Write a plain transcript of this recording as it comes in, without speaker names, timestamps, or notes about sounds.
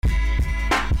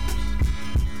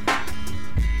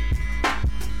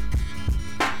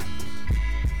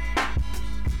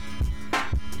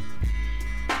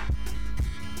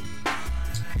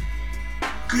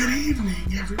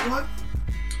everyone.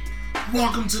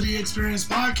 Welcome to the Experience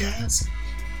Podcast.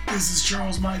 This is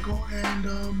Charles Michael, and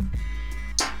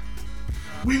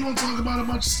we're going to talk about a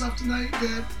bunch of stuff tonight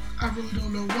that I really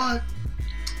don't know what,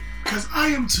 because I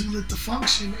am too lit to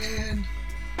function, and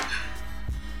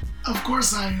of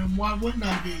course I am. Why wouldn't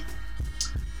I be?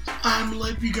 I'm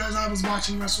lit because I was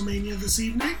watching WrestleMania this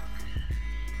evening,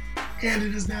 and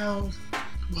it is now,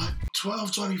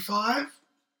 12:25?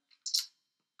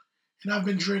 And I've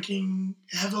been drinking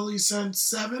heavily since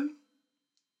 7.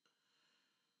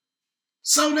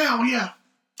 So now,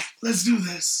 let's do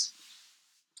this.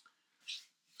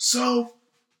 So,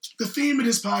 the theme of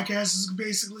this podcast is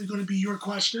basically going to be your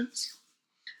questions.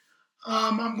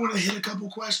 I'm going to hit a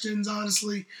couple questions,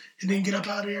 honestly, and then get up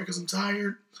out of here because I'm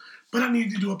tired. But I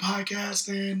need to do a podcast,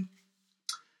 and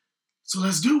so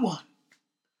let's do one.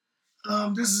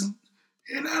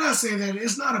 And I say that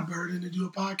it's not a burden to do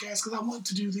a podcast because I want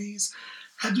to do these.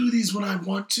 I do these when I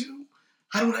want to.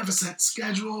 I don't have a set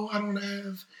schedule. I don't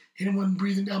have anyone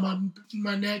breathing down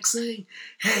my neck saying,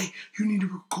 hey, you need to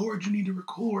record.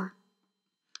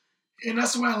 And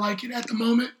that's the way I like it at the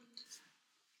moment.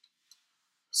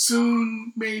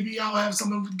 Soon, maybe I'll have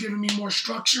someone giving me more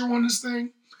structure on this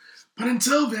thing. But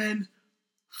until then,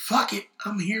 fuck it.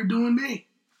 I'm here doing me.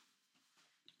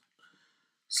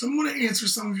 So I'm going to answer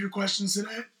some of your questions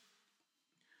today.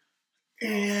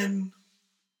 And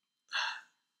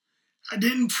I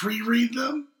didn't pre-read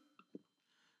them.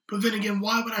 But then again,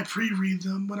 why would I pre-read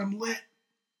them when I'm lit?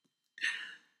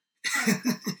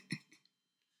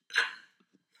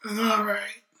 All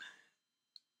right.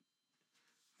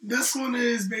 This one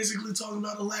is basically talking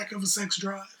about a lack of a sex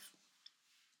drive.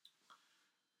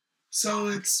 So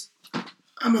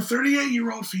I'm a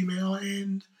 38-year-old female,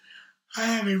 and I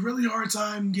have a really hard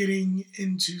time getting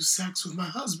into sex with my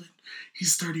husband.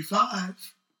 He's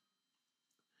 35.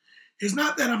 It's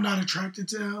not that I'm not attracted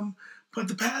to him, but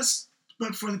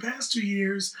for the past 2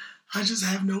 years, I just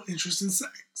have no interest in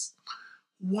sex.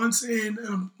 Once in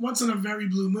a very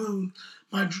blue moon,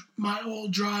 my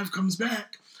old drive comes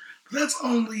back. But that's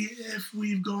only if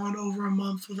we've gone over a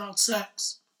month without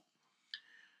sex.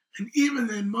 And even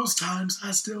then, most times,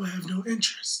 I still have no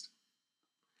interest.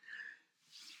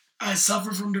 I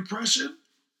suffer from depression.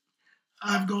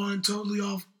 I've gone totally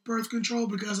off birth control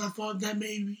because I thought that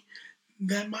maybe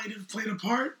that might have played a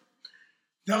part.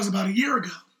 That was about a year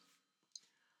ago.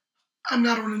 I'm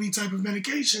not on any type of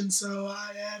medication, so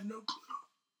I have no clue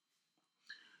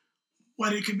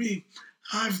what it could be.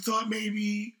 I've thought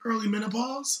maybe early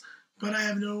menopause, but I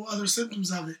have no other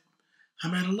symptoms of it.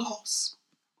 I'm at a loss.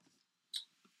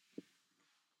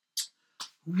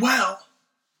 Well,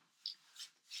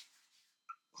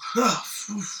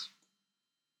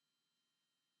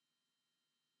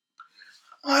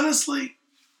 honestly,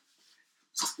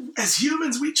 as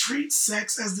humans, we treat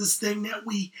sex as this thing that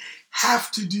we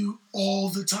have to do all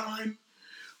the time.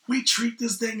 We treat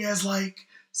this thing as like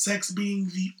sex being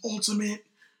the ultimate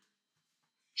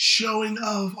showing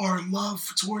of our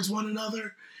love towards one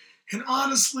another. And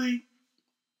honestly,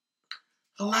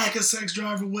 a lack of sex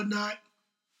drive or whatnot,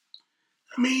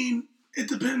 it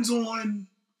depends on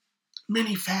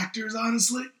many factors,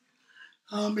 honestly.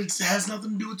 It has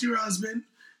nothing to do with your husband,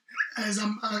 as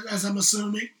I'm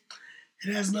assuming.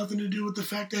 It has nothing to do with the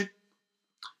fact that,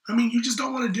 you just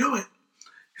don't want to do it.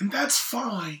 And that's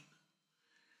fine.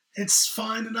 It's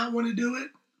fine to not want to do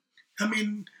it.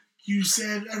 You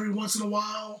said every once in a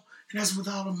while, and that's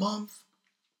without a month.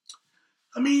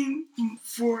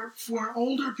 For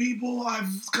older people,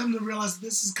 I've come to realize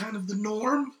this is kind of the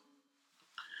norm.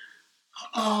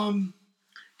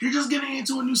 You're just getting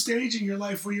into a new stage in your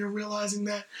life where you're realizing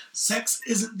that sex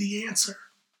isn't the answer.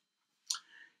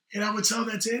 And I would tell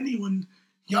that to anyone,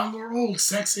 young or old,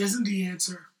 sex isn't the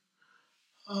answer.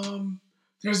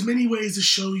 There's many ways to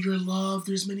show your love.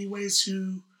 There's many ways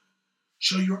to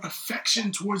show your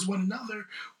affection towards one another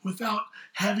without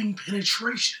having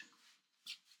penetration.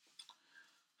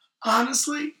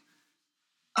 Honestly,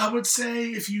 I would say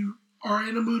if you are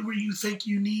in a mood where you think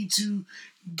you need to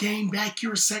gain back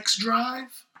your sex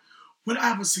drive, what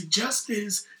I would suggest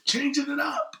is changing it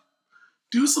up.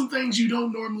 Do some things you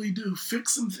don't normally do.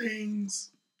 Fix some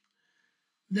things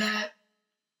that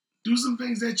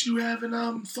you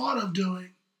haven't thought of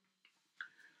doing.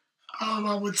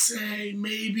 I would say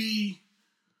maybe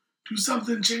do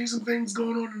something, change some things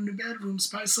going on in the bedroom,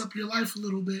 spice up your life a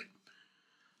little bit.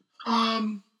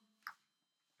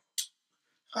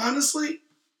 Honestly,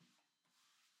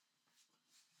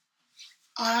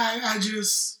 I'm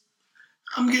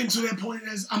getting to that point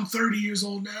as I'm 30 years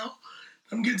old now.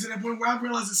 I'm getting to that point where I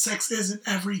realize that sex isn't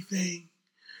everything.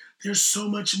 There's so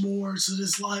much more to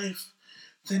this life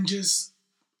than just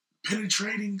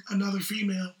penetrating another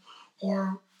female,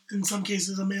 or in some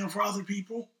cases a male for other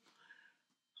people.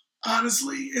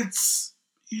 Honestly,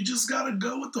 you just gotta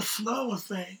go with the flow of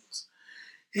things.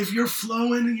 If you're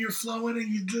flowing and you're just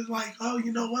like, oh,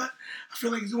 you know what? I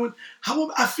feel like doing.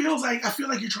 I feel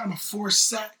like you're trying to force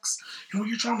sex, and when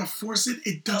you're trying to force it,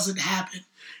 it doesn't happen,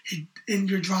 and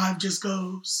your drive just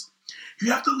goes.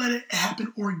 You have to let it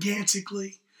happen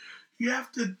organically.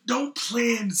 Don't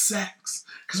plan sex,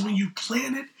 because when you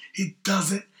plan it, it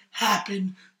doesn't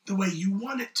happen the way you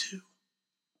want it to.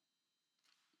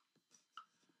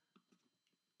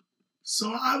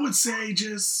 So I would say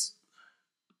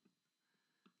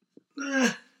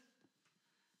eh,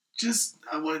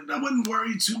 I wouldn't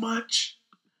worry too much.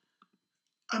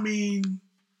 I mean,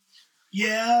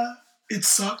 yeah, it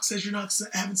sucks that you're not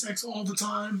having sex all the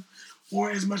time,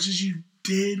 or as much as you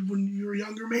did when you were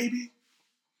younger, maybe.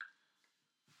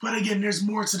 But again, there's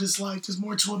more to this life. There's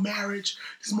more to a marriage.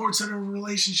 There's more to the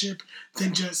relationship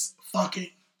than just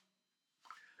fucking.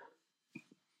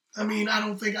 I mean, I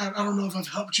don't know if I've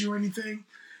helped you or anything,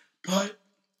 but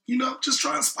just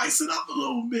try to spice it up a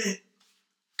little bit.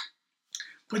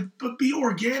 But be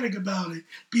organic about it.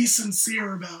 Be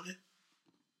sincere about it.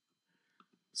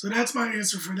 So that's my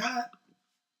answer for that.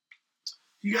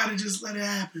 You got to just let it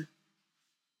happen.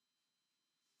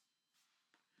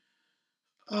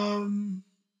 Um,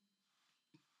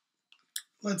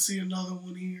 let's see another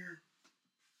one here.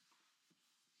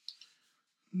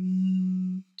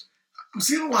 I'm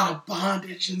seeing a lot of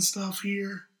bondage and stuff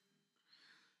here.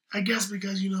 I guess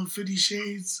because 50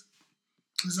 Shades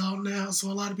is out now,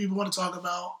 so a lot of people want to talk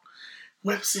about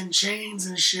whips and chains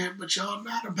and shit, but y'all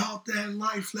not about that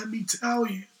life. Let me tell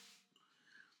you,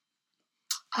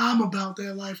 I'm about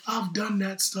that life. I've done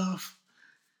that stuff.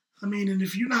 I mean, and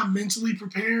if you're not mentally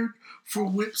prepared for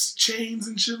whips, chains,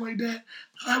 and shit like that,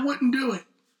 I wouldn't do it.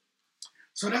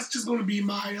 So that's just going to be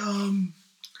my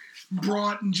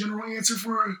broad and general answer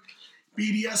for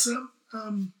BDSM,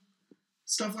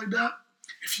 stuff like that.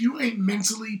 If you ain't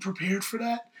mentally prepared for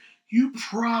that, you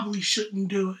probably shouldn't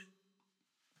do it.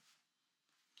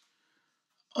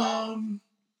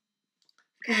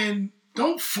 And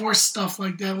don't force stuff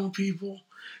like that on people,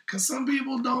 because some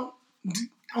people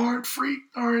aren't freak,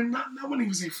 or not. I wouldn't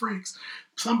even say freaks.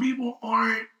 Some people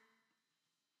aren't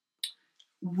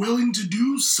willing to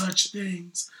do such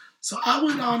things. So I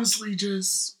would honestly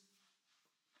just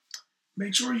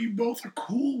make sure you both are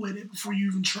cool with it before you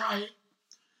even try it.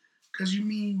 Because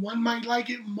one might like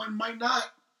it and one might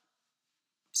not.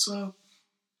 So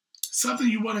something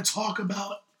you want to talk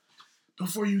about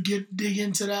before you dig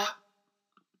into that.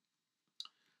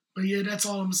 But yeah, that's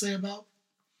all I'm gonna say about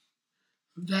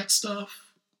that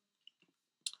stuff.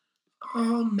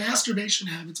 Masturbation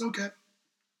habits, okay.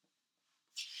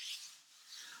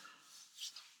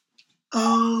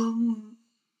 Um,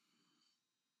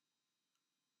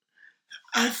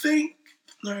 I think.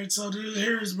 All right, so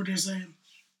here's what they're saying.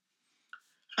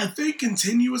 I think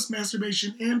continuous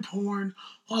masturbation and porn,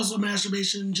 also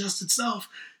masturbation just itself,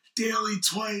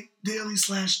 daily/twice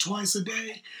a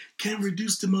day, can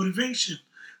reduce the motivation,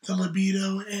 the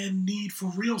libido, and need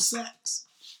for real sex.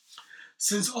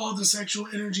 Since all the sexual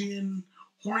energy and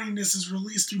horniness is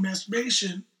released through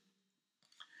masturbation,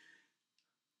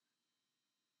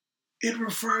 it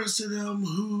refers to them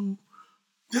who.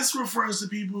 This refers to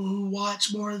people who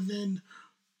watch more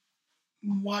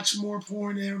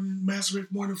porn and masturbate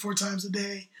more than 4 times a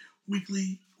day,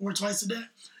 weekly or twice a day.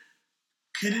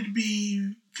 Can that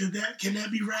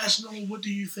be rational? What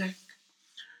do you think?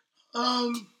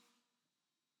 Um,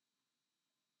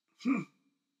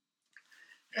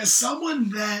 as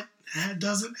someone that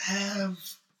doesn't have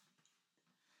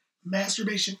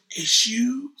masturbation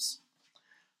issues,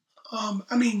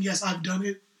 I mean, yes, I've done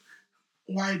it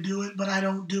or I do it, but I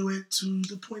don't do it to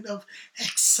the point of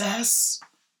excess.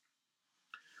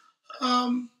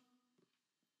 Um,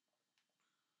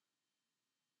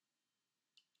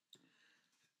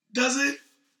 does it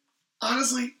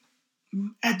honestly?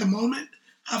 At the moment,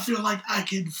 I feel like I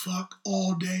can fuck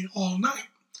all day, all night.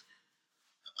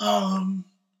 Um,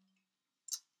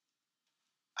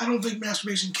 I don't think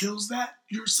masturbation kills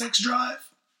your sex drive.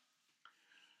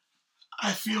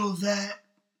 I feel that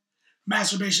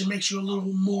masturbation makes you a little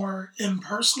more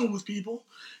impersonal with people.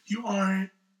 You aren't.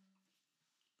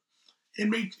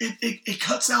 It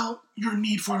cuts out your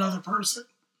need for another person.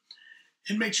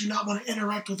 It makes you not want to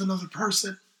interact with another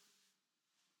person.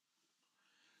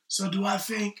 So do I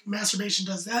think masturbation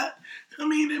does that? I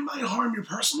mean, it might harm your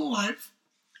personal life.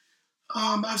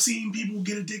 I've seen people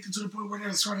get addicted to the point where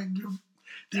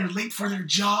they're late for their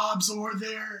jobs, or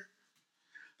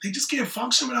they just can't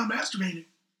function without masturbating.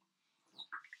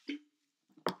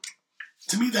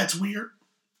 To me, that's weird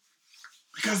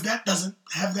because that doesn't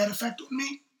have that effect on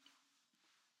me.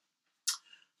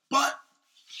 But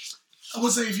I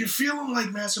would say if you're feeling like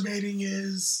masturbating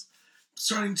is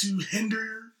starting to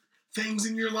hinder things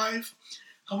in your life,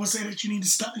 I would say that you need to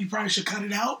stop. You probably should cut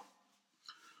it out,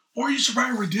 or you should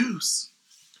probably reduce.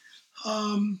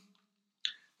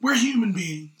 We're human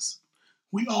beings.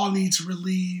 We all need to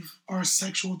relieve our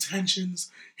sexual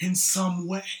tensions in some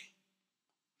way.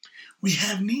 We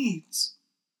have needs.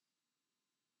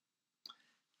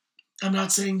 I'm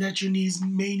not saying that your needs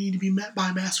may need to be met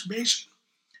by masturbation,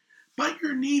 but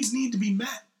your needs need to be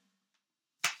met.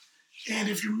 And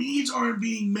if your needs aren't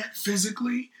being met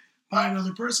physically by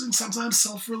another person, sometimes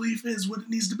self-relief is what it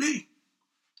needs to be.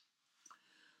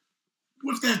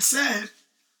 With that said,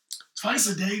 twice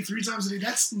a day, 3 times a day,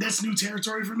 that's new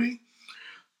territory for me.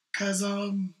 Because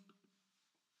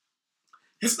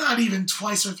it's not even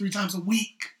twice or 3 times a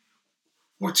week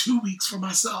or 2 weeks for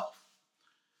myself.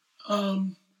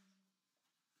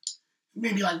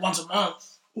 Maybe like once a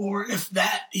month, or if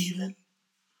that even.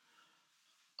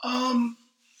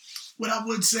 What I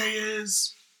would say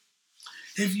is,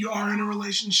 if you are in a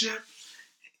relationship,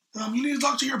 you need to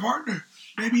talk to your partner.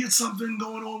 Maybe it's something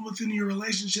going on within your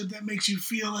relationship that makes you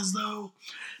feel as though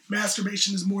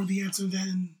masturbation is more the answer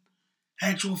than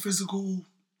actual physical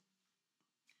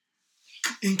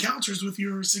encounters with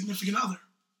your significant other.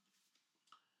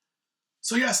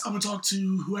 So yes, I would talk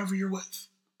to whoever you're with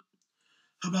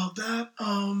about that.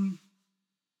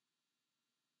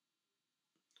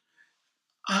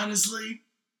 Honestly,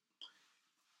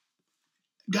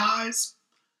 guys,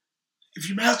 if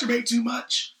you masturbate too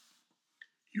much,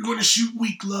 you're going to shoot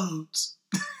weak loads.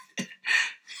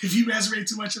 If you masturbate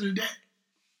too much in a day.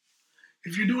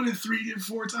 If you're doing it 3 to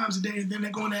 4 times a day and then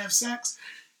they're going to have sex,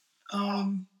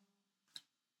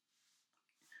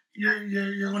 you're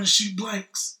going to shoot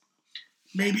blanks.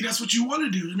 Maybe that's what you want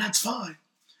to do, and that's fine.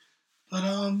 But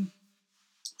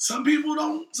some people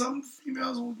don't. Some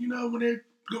females, when they're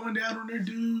going down on their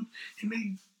dude and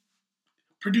they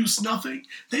produce nothing,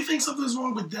 they think something's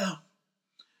wrong with them.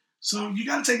 So you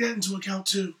got to take that into account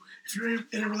too. If you're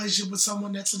in a relationship with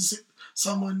someone that's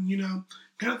someone,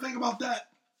 got to think about that.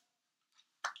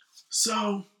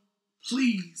 So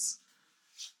please,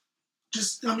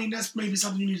 that's maybe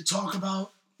something you need to talk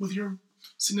about with your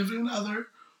significant other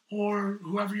or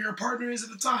whoever your partner is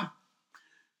at the time.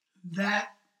 I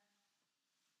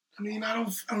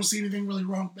don't see anything really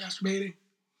wrong with masturbating.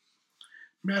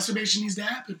 Masturbation needs to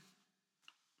happen.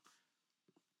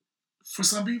 For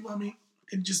some people,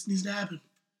 it just needs to happen.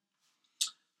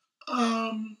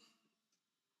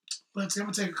 Let's see, I'm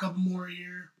gonna take a couple more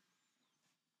here.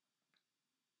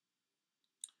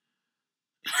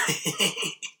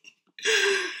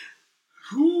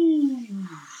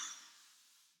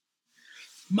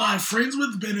 My friends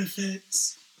with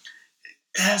benefits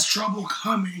has trouble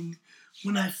coming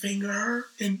when I finger her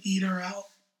and eat her out.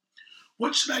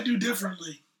 What should I do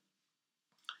differently?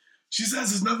 She says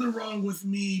there's nothing wrong with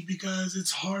me because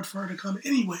it's hard for her to come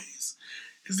anyways.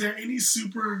 Is there any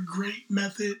super great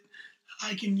method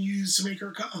I can use to make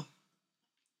her come?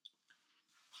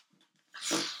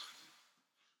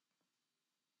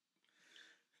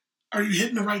 Are you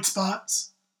hitting the right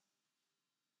spots?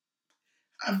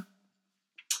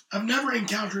 I've never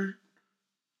encountered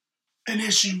an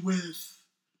issue with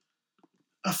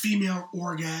a female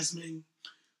orgasming,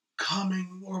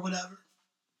 coming, or whatever.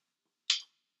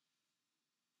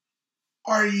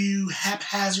 Are you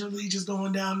haphazardly just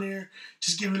going down there,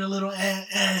 just giving a little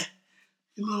a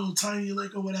little tiny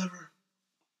lick or whatever?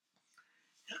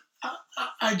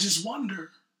 I just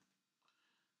wonder,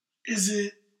 is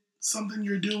it something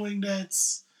you're doing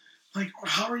that's like, or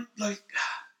how are you, like,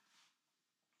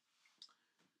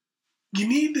 you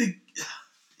need to,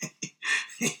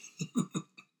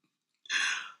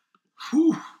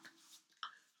 whew.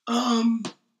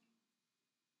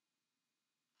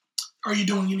 Are you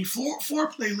doing any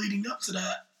foreplay leading up to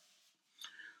that?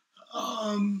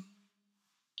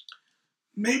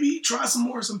 Maybe try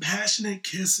some passionate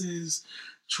kisses.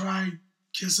 Try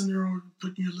kissing her or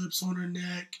putting your lips on her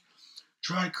neck.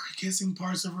 Try kissing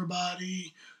parts of her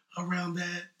body around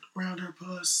her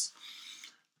puss.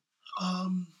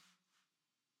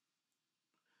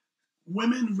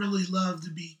 Women really love to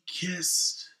be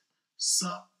kissed,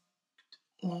 sucked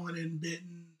on, and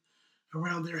bitten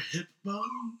around their hip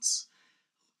bones.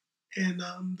 And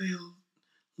they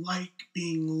like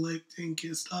being licked and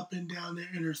kissed up and down their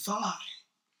inner thigh.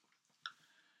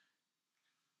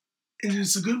 And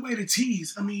it's a good way to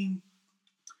tease.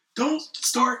 Don't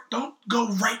go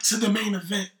right to the main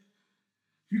event.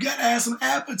 You gotta have some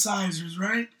appetizers,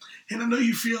 right? And I know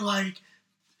you feel like,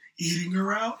 Eating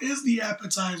her out is the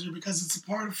appetizer because it's a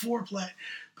part of foreplay.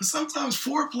 But sometimes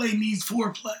foreplay needs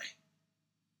foreplay.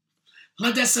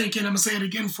 Let that sink in. I'm going to say it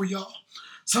again for y'all.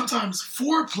 Sometimes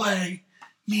foreplay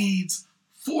needs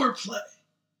foreplay.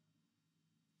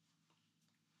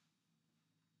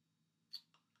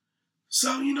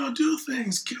 So, do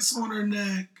things. Kiss on her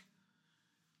neck.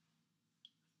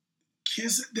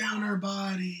 Kiss it down her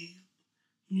body.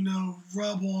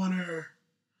 Rub on her.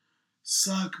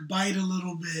 Suck, bite a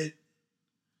little bit.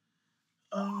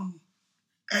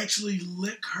 Actually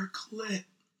lick her clit.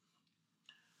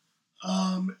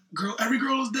 Every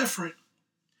girl is different.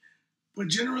 But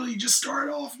generally, just start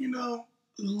off, a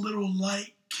little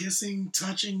light kissing,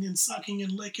 touching, and sucking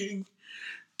and licking,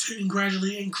 and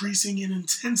gradually increasing in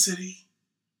intensity.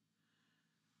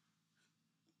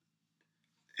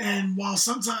 And while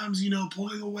sometimes,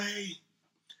 pulling away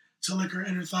to lick her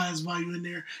inner thighs while you're in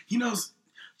there,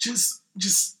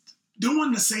 just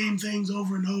doing the same things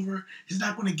over and over is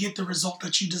not going to get the result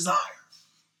that you desire.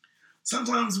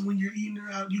 Sometimes when you're eating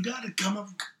her out, you got to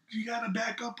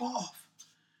back up off.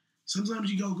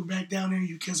 Sometimes you go back down there,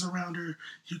 you kiss around her,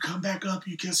 you come back up,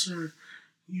 you kiss her,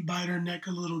 you bite her neck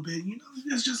a little bit.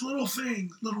 It's just little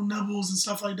things, little nibbles and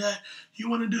stuff like that you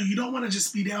want to do. You don't want to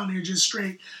just be down there just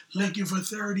straight licking for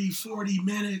 30, 40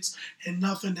 minutes and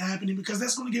nothing happening, because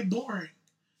that's going to get boring.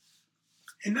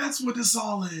 And that's what this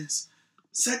all is.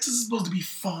 Sex is supposed to be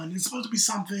fun. It's supposed to be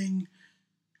something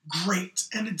great,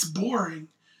 and it's boring.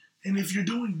 And if you're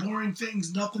doing boring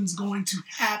things, nothing's going to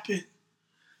happen.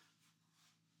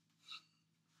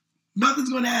 Nothing's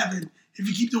going to happen if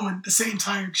you keep doing the same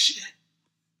tired shit.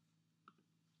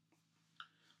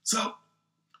 So,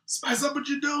 spice up what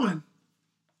you're doing.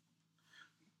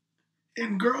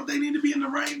 And girl, they need to be in the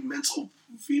right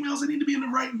females, they need to be in the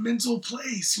right mental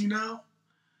place, You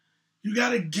got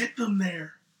to get them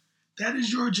there. That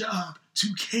is your job,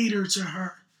 to cater to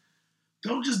her.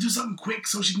 Don't just do something quick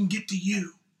so she can get to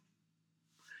you.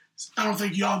 I don't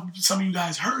think some of you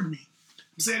guys heard me.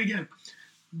 I'm saying it again.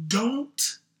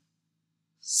 Don't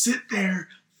sit there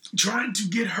trying to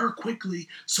get her quickly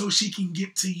so she can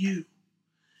get to you.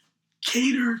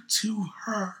 Cater to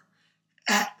her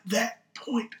at that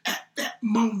point, at that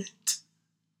moment.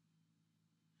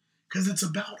 Because it's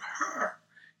about her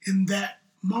in that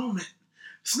moment.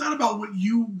 It's not about what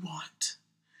you want.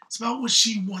 It's about what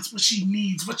she wants, what she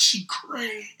needs, what she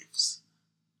craves.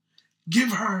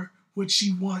 Give her what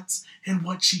she wants and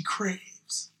what she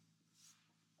craves.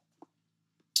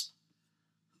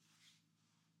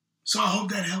 So I hope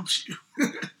that helps you.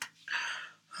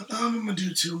 I'm going to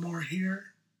do 2 more here.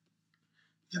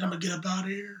 Then I'm going to get up out of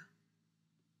here.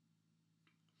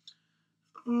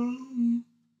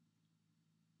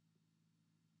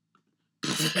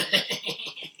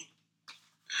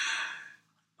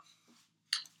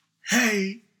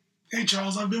 Hey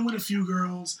Charles, I've been with a few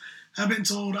girls. I've been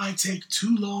told I take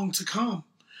too long to come.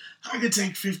 I could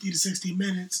take 50 to 60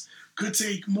 minutes. Could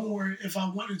take more if I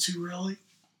wanted to, really.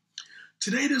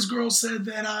 Today, this girl said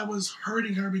that I was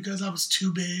hurting her because I was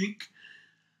too big.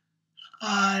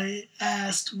 I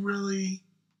asked, really,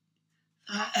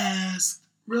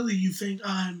 you think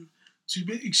I'm too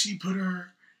big? She put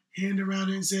her hand around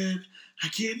it and said, I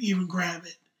can't even grab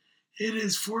it. It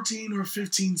is 14 or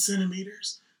 15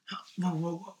 centimeters.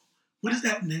 Whoa. What is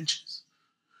that in inches?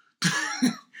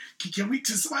 Can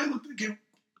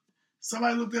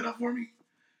somebody look that up for me?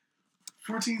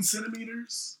 14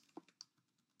 centimeters.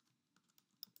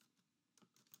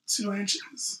 2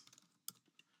 inches.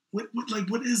 What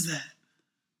is that?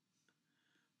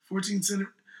 14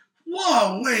 centimeters.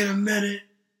 Whoa, wait a minute.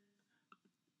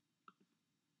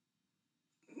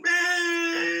 Man,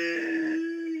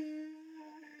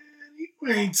 you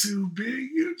ain't too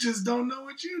big. You just don't know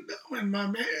what you're doing, my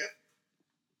man.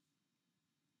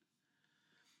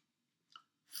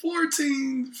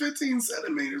 14, 15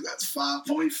 centimeters, that's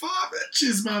 5.5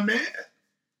 inches, my man.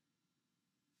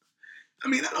 I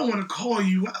mean, I don't want to call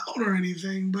you out or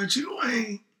anything, but you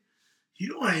ain't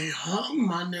hung,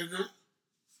 my nigga.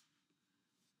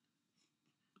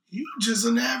 You just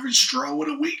an average Joe with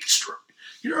a weak stroke.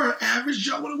 You're an average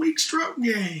Joe with a weak stroke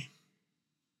game.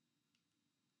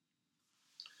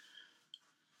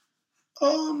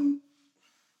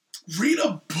 Read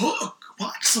a book,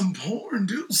 watch some porn,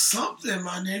 do something,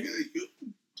 my nigga.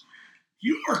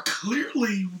 You are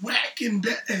clearly whack in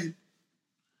bed.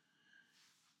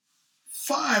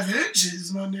 5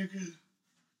 inches, my nigga.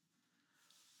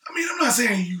 I mean, I'm not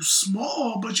saying you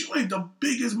small, but you ain't the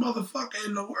biggest motherfucker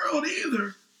in the world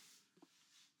either.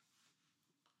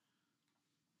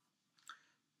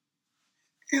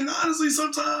 And honestly,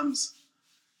 sometimes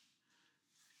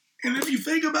And if you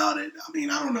think about it, I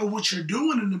mean, I don't know what you're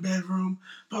doing in the bedroom,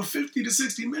 but 50 to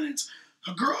 60 minutes,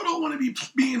 a girl don't want to be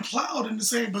being plowed in the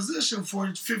same position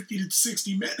for 50 to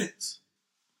 60 minutes.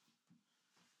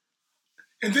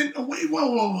 And then, oh, wait,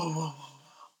 whoa.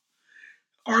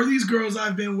 Are these girls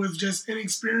I've been with just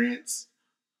inexperienced?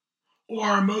 Or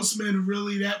are most men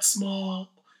really that small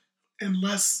and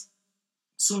less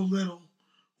so little?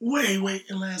 Wait,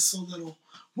 and less so little.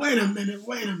 Wait a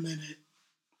minute.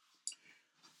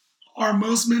 Are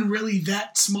most men really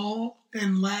that small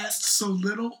and last so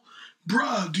little?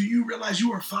 Bruh, do you realize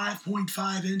you are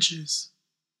 5.5 inches?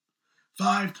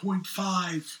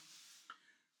 5.5.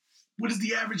 What is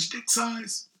the average dick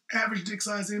size? Average dick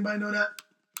size, anybody know that?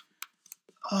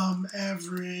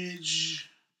 Average.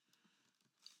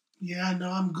 Yeah, I know,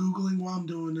 I'm Googling while I'm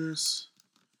doing this.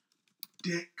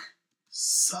 Dick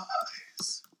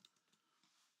size.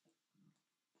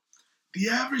 The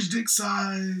average dick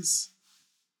size.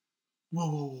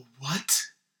 Whoa, what?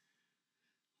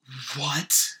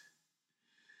 What?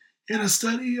 In a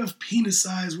study of penis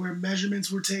size where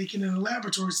measurements were taken in a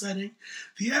laboratory setting,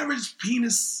 the average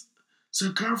penis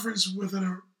circumference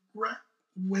when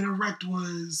erect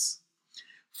was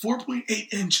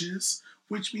 4.8 inches,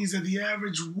 which means that the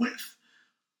average width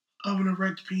of an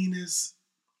erect penis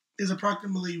is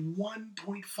approximately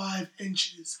 1.5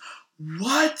 inches.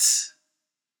 What?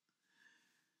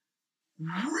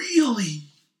 Really?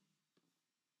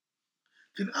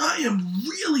 Then I am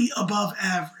really above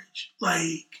average.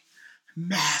 Like,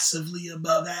 massively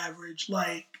above average.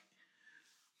 Like,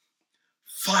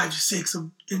 5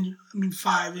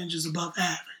 inches above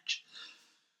average.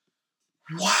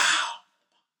 Wow.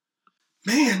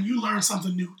 Man, you learn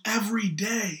something new every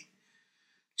day.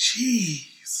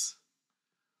 Jeez.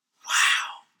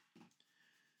 Wow.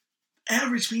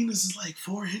 Average penis is like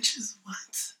 4 inches?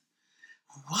 What?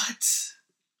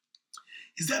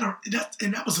 Is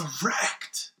and that was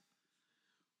erect.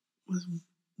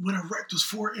 When erect was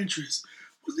 4 inches.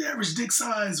 What's the average dick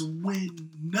size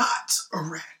when not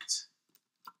erect?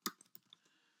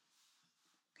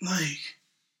 Like,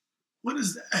 what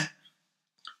is that?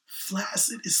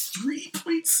 Flaccid is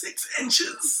 3.6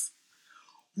 inches?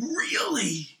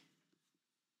 Really?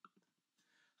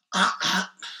 I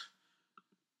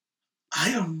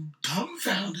am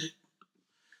dumbfounded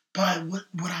by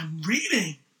what I'm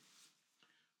reading.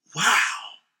 Wow.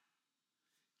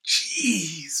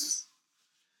 Jeez.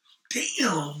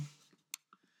 Damn.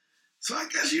 So I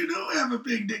guess you don't have a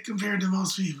big dick compared to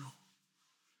most people.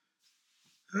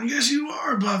 I guess you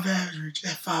are above average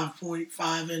at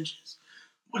 5.5 inches.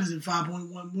 What is it,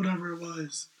 5.1, whatever it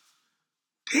was.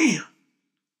 Damn.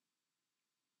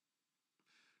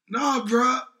 Nah,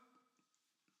 bruh.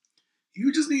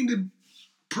 You just need to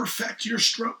perfect your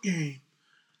stroke game.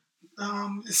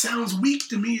 It sounds weak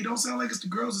to me. It don't sound like it's the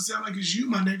girls. It sounds like it's you,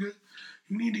 my nigga.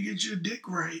 You need to get your dick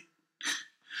right.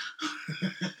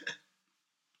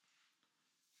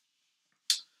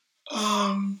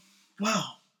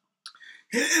 Well.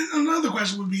 And another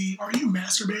question would be, are you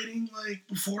masturbating, like,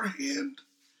 beforehand?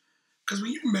 Because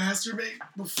when you masturbate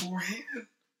beforehand,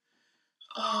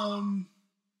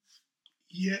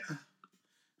 yeah.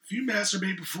 If you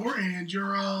masturbate beforehand,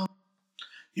 you're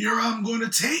going to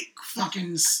take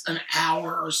fucking an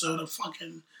hour or so to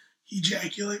fucking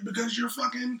ejaculate because you're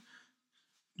fucking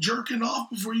jerking off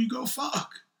before you go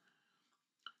fuck.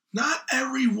 Not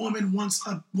every woman wants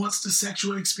the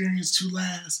sexual experience to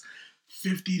last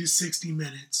 50 to 60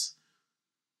 minutes.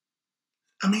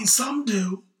 I mean, some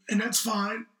do, and that's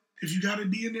fine. If you got to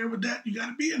be in there with that, you got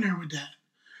to be in there with that.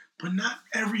 But not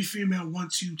every female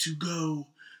wants you to go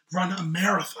run a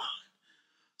marathon.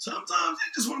 Sometimes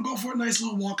they just want to go for a nice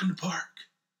little walk in the park.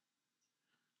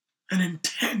 An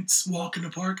intense walk in the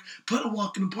park, but a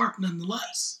walk in the park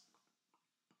nonetheless.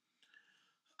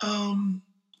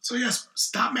 So yes,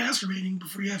 stop masturbating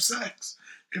before you have sex,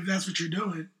 if that's what you're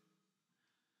doing.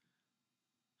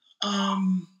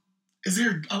 Is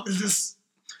there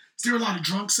a lot of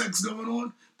drunk sex going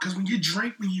on? Because when you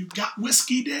drink, when you got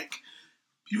whiskey dick,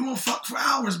 you gonna fuck for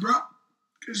hours, bro.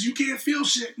 Because you can't feel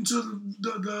shit until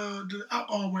the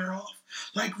alcohol wear off.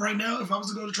 Like right now, if I was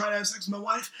to go to try to have sex with my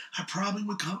wife, I probably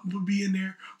would be in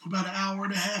there for about an hour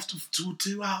and a half to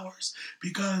 2 hours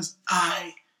because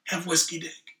I have whiskey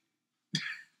dick.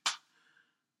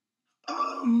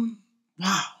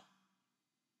 Wow.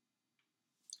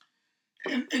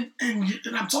 And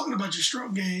I'm talking about your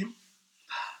stroke game.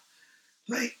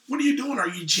 Like, what are you doing? Are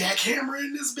you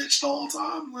jackhammering this bitch the whole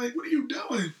time? Like, what are you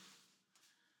doing?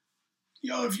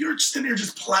 Yo, if you're just in there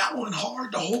just plowing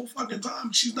hard the whole fucking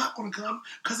time, she's not going to come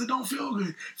because it don't feel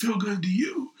good. Feel good to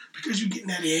you because you're getting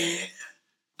that, yeah.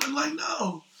 But like,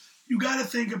 no. You got to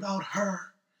think about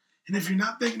her. And if you're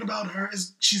not thinking about her,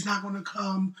 she's not going to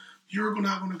come. You're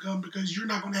not going to come because you're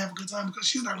not going to have a good time because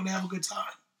she's not going to have a good time.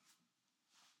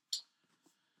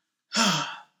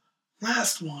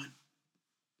 Last one.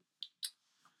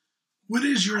 What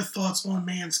is your thoughts on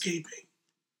manscaping?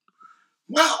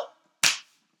 Well,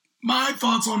 my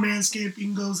thoughts on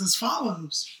manscaping goes as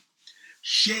follows.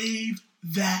 Shave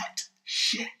that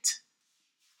shit.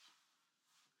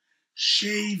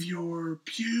 Shave your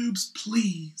pubes,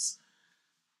 please.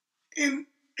 And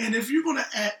if you're gonna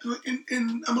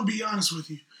and I'm gonna be honest with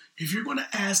you, if you're gonna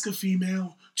ask a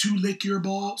female to lick your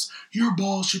balls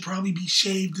should probably be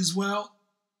shaved as well.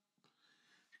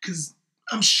 Because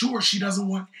I'm sure she doesn't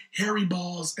want hairy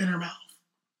balls in her mouth.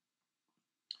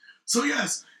 So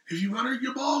yes, if you want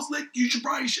your balls licked, you should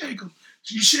probably shave them.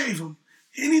 You shave them.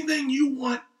 Anything you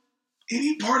want,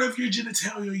 any part of your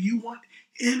genitalia you want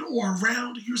in or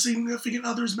around your significant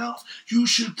other's mouth, you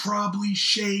should probably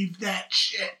shave that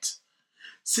shit.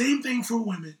 Same thing for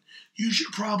women. You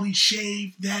should probably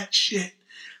shave that shit.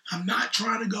 I'm not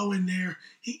trying to go in there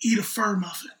and eat a fur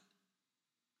muffin.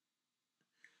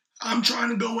 I'm trying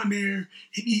to go in there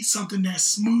and eat something that's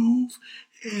smooth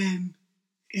and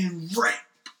ripe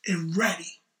and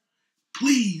ready.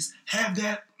 Please have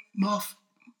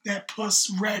that puss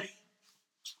ready.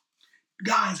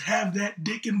 Guys, have that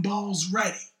dick and balls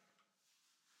ready.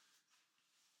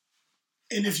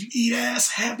 And if you eat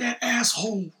ass, have that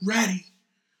asshole ready.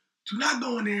 Do not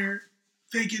go in there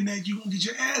thinking that you're going to get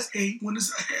your ass ate when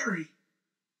it's hairy.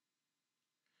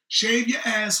 Shave your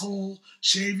asshole,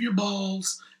 shave your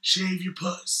balls, shave your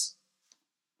puss.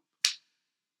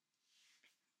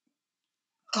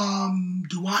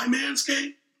 Do I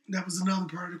manscape? That was another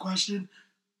part of the question.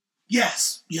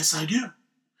 Yes, I do.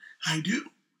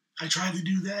 I try to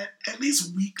do that at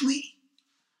least weekly.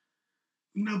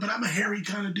 But I'm a hairy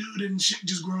kind of dude and shit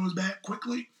just grows back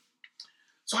quickly.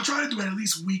 So I try to do it at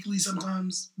least weekly,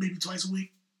 sometimes maybe twice a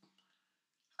week.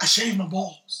 I shave my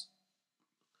balls.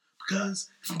 Because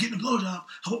if I'm getting a blowjob,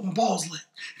 I want my balls licked.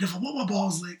 And if I want my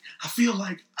balls licked, I feel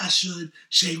like I should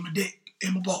shave my dick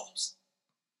and my balls.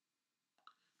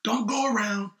 Don't go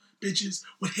around, bitches,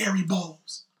 with hairy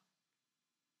balls.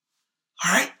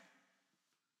 Alright?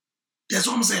 That's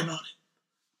what I'm going to say about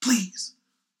it. Please,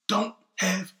 don't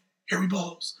have hairy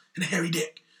balls and a hairy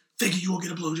dick thinking you will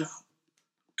get a blowjob.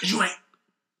 Because you ain't.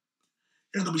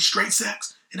 There's going to be straight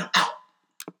sex and I'm out.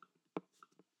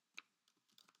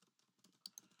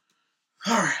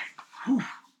 Alright. Whew.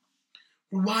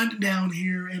 We're winding down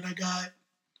here and I got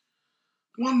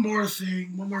one more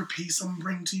piece I'm going to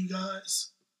bring to you guys.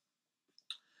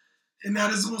 And now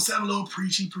this is going to sound a little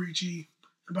preachy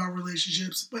about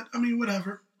relationships, but I mean,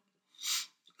 whatever.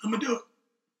 I'm going to do it.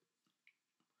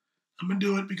 I'm going to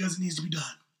do it because it needs to be done.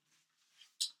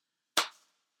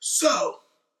 So,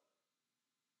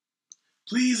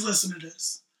 please listen to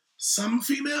this. Some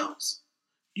females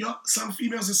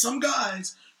and some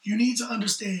guys, you need to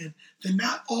understand that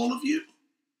not all of you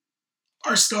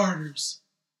are starters.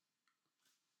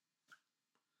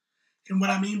 And what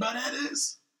I mean by that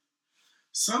is,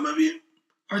 some of you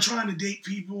are trying to date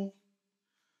people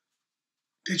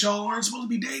that y'all aren't supposed to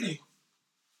be dating.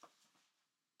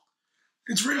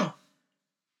 It's real.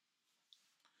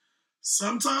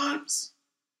 Sometimes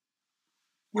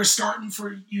you're starting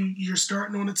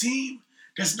on a team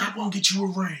that's not going to get you a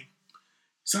ring.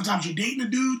 Sometimes you're dating a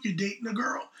dude, you're dating a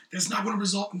girl, that's not going to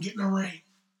result in getting a ring.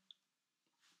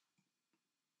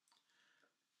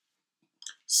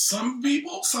 Some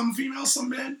people, some females, some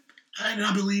men, and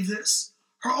I believe this,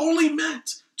 are only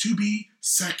meant to be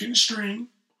second string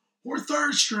or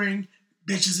third string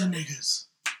bitches and niggas.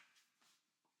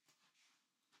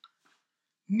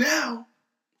 Now,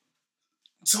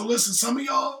 so listen, some of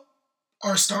y'all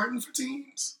are starting for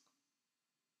teams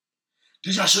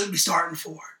that y'all shouldn't be starting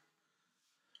for.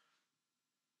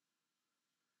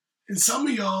 And some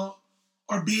of y'all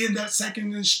are being that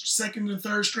second and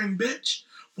third string bitch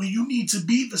when you need to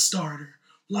be the starter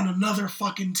on another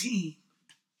fucking team.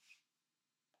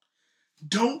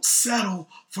 Don't settle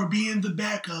for being the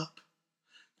backup.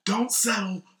 Don't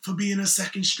settle for being a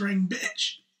second string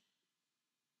bitch.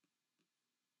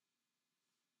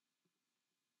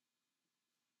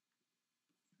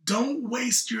 Don't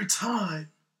waste your time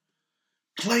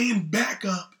playing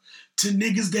backup to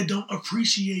niggas that don't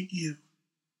appreciate you.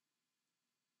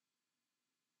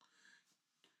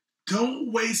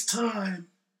 Don't waste time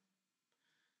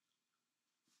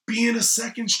being a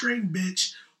second string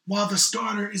bitch while the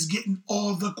starter is getting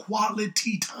all the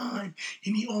quality time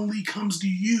and he only comes to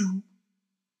you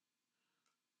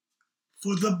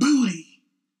for the booty.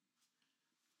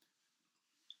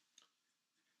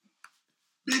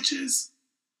 Bitches,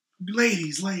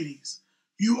 ladies,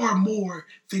 you are more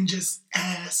than just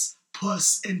ass,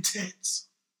 puss, and tits.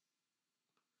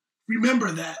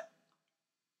 Remember that.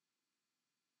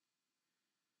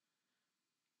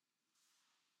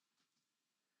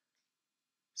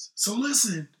 So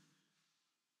listen,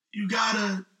 you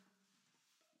gotta,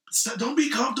 don't be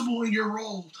comfortable in your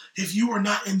role if you are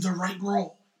not in the right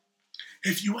role.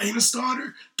 If you ain't a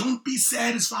starter, don't be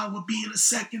satisfied with being a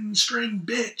second string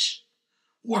bitch.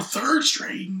 Or third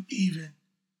string, even.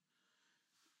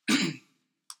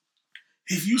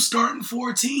 If you starting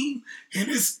for a team and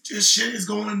this shit is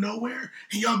going nowhere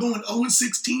and y'all going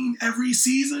 0-16 every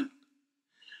season,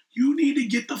 you need to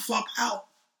get the fuck out.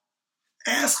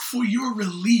 Ask for your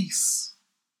release.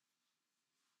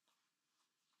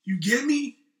 You get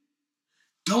me?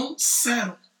 Don't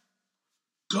settle.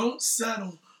 Don't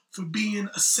settle for being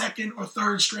a second or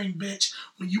third string bitch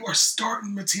when you are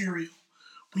starting material,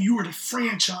 when you are the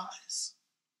franchise.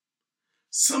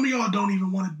 Some of y'all don't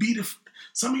even want to be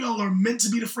some of y'all are meant to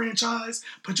be the franchise,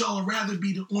 but y'all would rather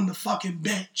be on the fucking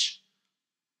bench.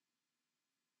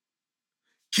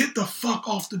 Get the fuck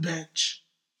off the bench.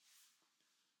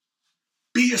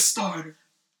 Be a starter.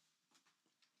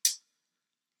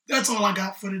 That's all I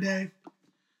got for today.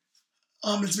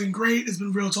 It's been great. It's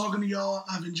been real talking to y'all.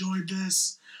 I've enjoyed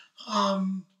this.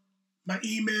 My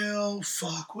email,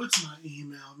 what's my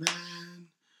email, man?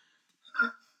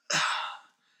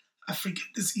 I forget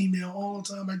this email all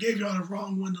the time. I gave y'all the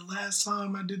wrong one the last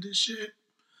time I did this shit.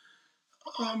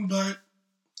 But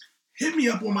hit me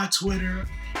up on my Twitter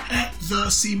at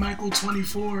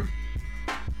thecmichael24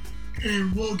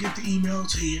 and we'll get the email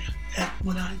to you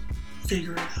when I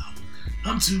figure it out.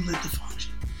 I'm too lit to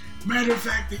function. Matter of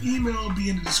fact, the email will be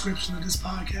in the description of this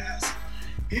podcast.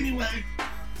 Anyway,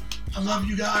 I love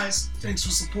you guys. Thanks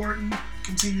for supporting.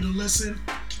 Continue to listen.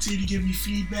 Continue to give me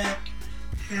feedback.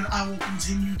 And I will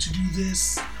continue to do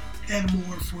this and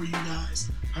more for you guys.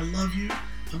 I love you.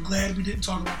 I'm glad we didn't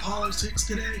talk about politics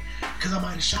today because I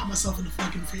might have shot myself in the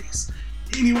fucking face.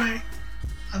 Anyway,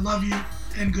 I love you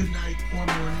and good night or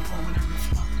morning or whatever the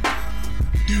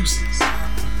fuck.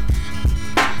 Deuces.